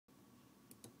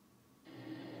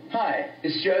Hi,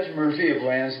 it's Judge Murphy of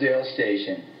Lansdale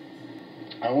Station.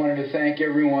 I wanted to thank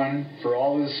everyone for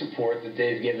all of the support that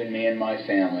they've given me and my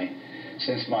family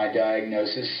since my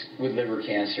diagnosis with liver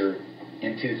cancer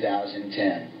in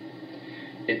 2010.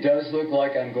 It does look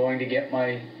like I'm going to get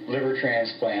my liver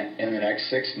transplant in the next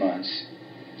 6 months.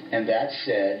 And that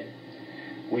said,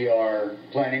 we are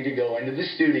planning to go into the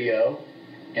studio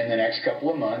in the next couple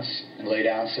of months and lay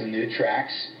down some new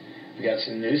tracks. We got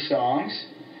some new songs,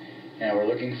 and we're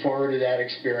looking forward to that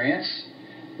experience.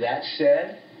 That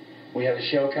said, we have a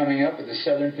show coming up at the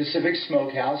Southern Pacific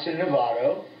Smokehouse in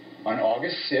Novato on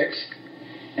August 6th,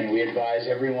 and we advise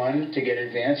everyone to get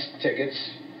advance tickets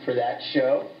for that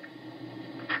show.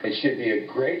 It should be a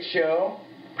great show.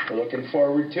 We're looking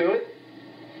forward to it.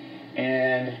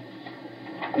 And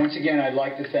once again, I'd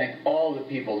like to thank all the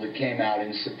people that came out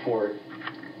in support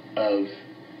of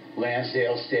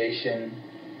Lansdale Station,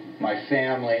 my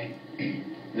family,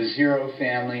 the Zero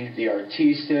family, the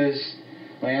Artistas,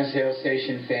 Lansdale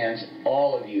Station fans,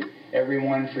 all of you,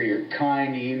 everyone for your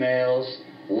kind emails,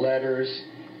 letters,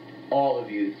 all of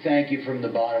you. Thank you from the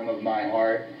bottom of my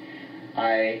heart.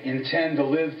 I intend to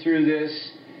live through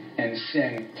this and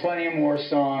sing plenty of more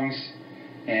songs,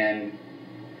 and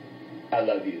I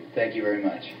love you. Thank you very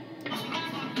much.